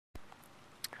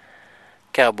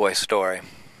Cowboy story.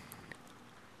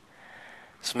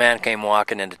 This man came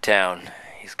walking into town.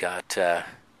 He's got a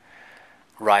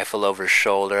rifle over his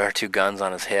shoulder, two guns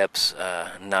on his hips,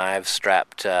 knives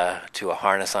strapped to a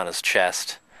harness on his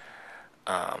chest,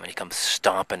 and he comes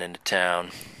stomping into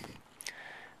town.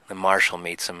 The marshal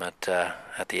meets him at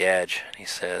the edge. He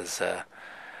says,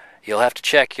 "You'll have to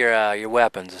check your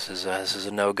weapons. This is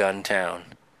a no-gun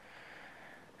town."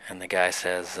 And the guy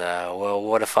says, "Well,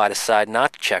 what if I decide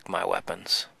not to check my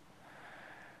weapons?"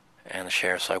 And the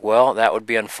sheriff's like, "Well, that would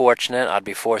be unfortunate. I'd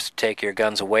be forced to take your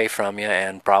guns away from you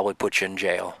and probably put you in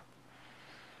jail."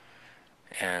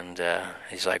 And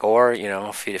he's like, "Or, if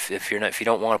you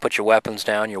don't want to put your weapons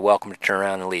down, you're welcome to turn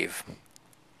around and leave."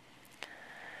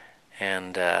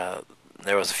 And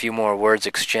there was a few more words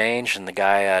exchanged, and the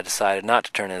guy decided not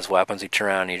to turn in his weapons. He turned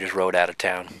around and he just rode out of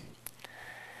town.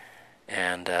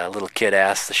 And a little kid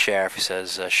asked the sheriff. He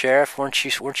says, "Sheriff, weren't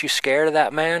you scared of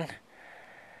that man?"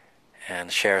 And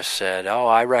the sheriff said, "Oh,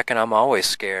 I reckon I'm always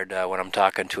scared when I'm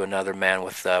talking to another man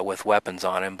with weapons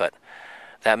on him. But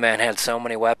that man had so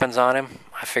many weapons on him,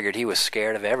 I figured he was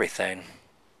scared of everything."